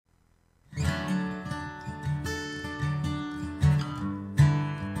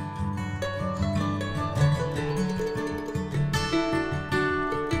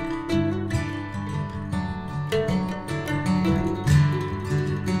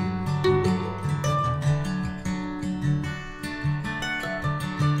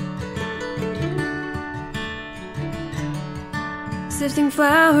Sifting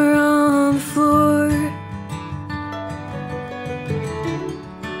flour on the floor,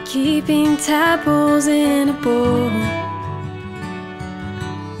 keeping tadpoles in a bowl.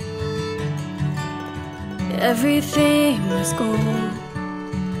 Everything was gold.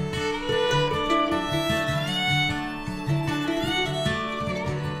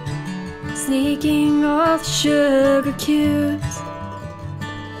 Sneaking all the sugar cubes,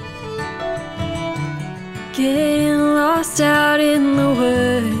 getting lost out in the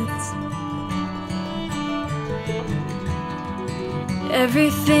woods.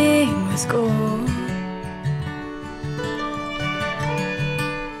 Everything was gold.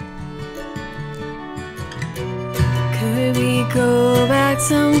 Could we go back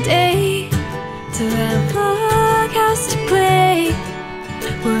someday to that log house to play,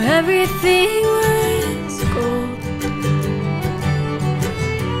 where everything was gold?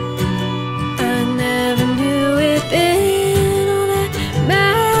 I never knew it then, all that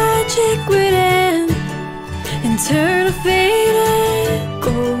magic would end and turn to faded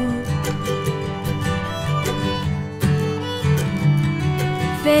gold.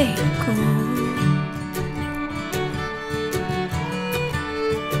 Faded gold.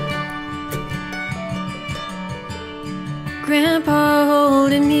 Grandpa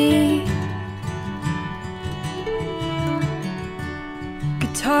holding me,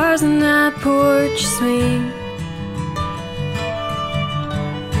 guitars on that porch swing.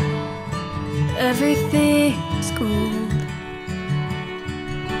 Everything's gold.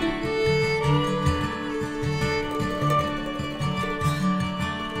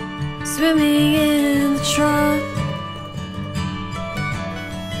 Swimming in the troph,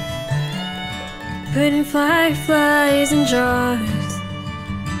 putting fireflies in jars.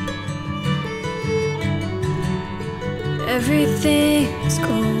 Everything's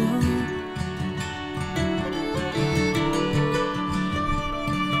gold.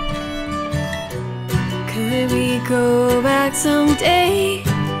 Could we go back someday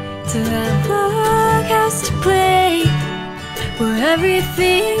to that log house to play, where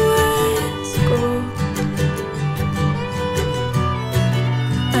everything was gold?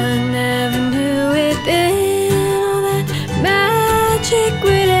 I never knew it then, all that magic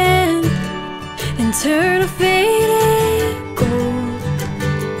would end and turn to faded gold.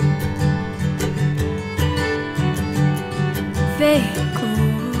 Faded gold.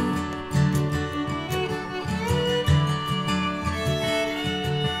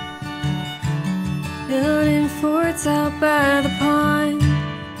 Building forts out by the pond,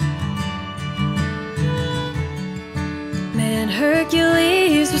 man,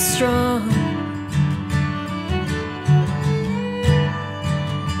 Hercules was strong.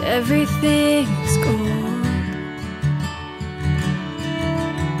 Everything's gold.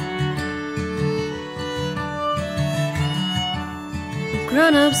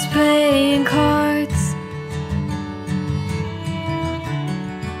 Grown-ups playing cards,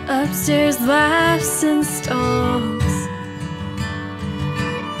 upstairs laughs and stomps.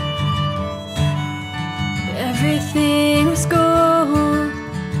 Everything was gold.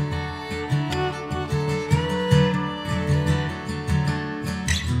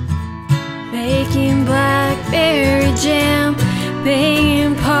 Making blackberry jam,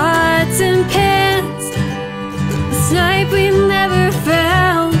 banging pots and pans, the snipe we never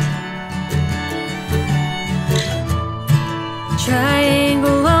found.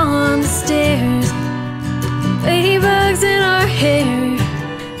 Triangle on the stairs, ladybugs in our hair,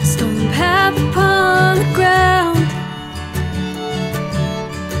 stone path upon the ground.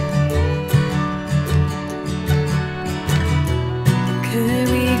 Could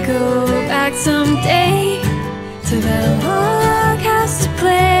we go back someday to that log house to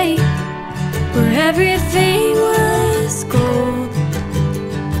play, where everything was gold?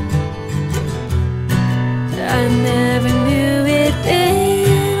 I never knew it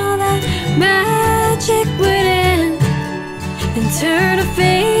then, all that magic would end and turn to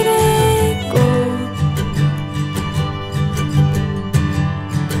faded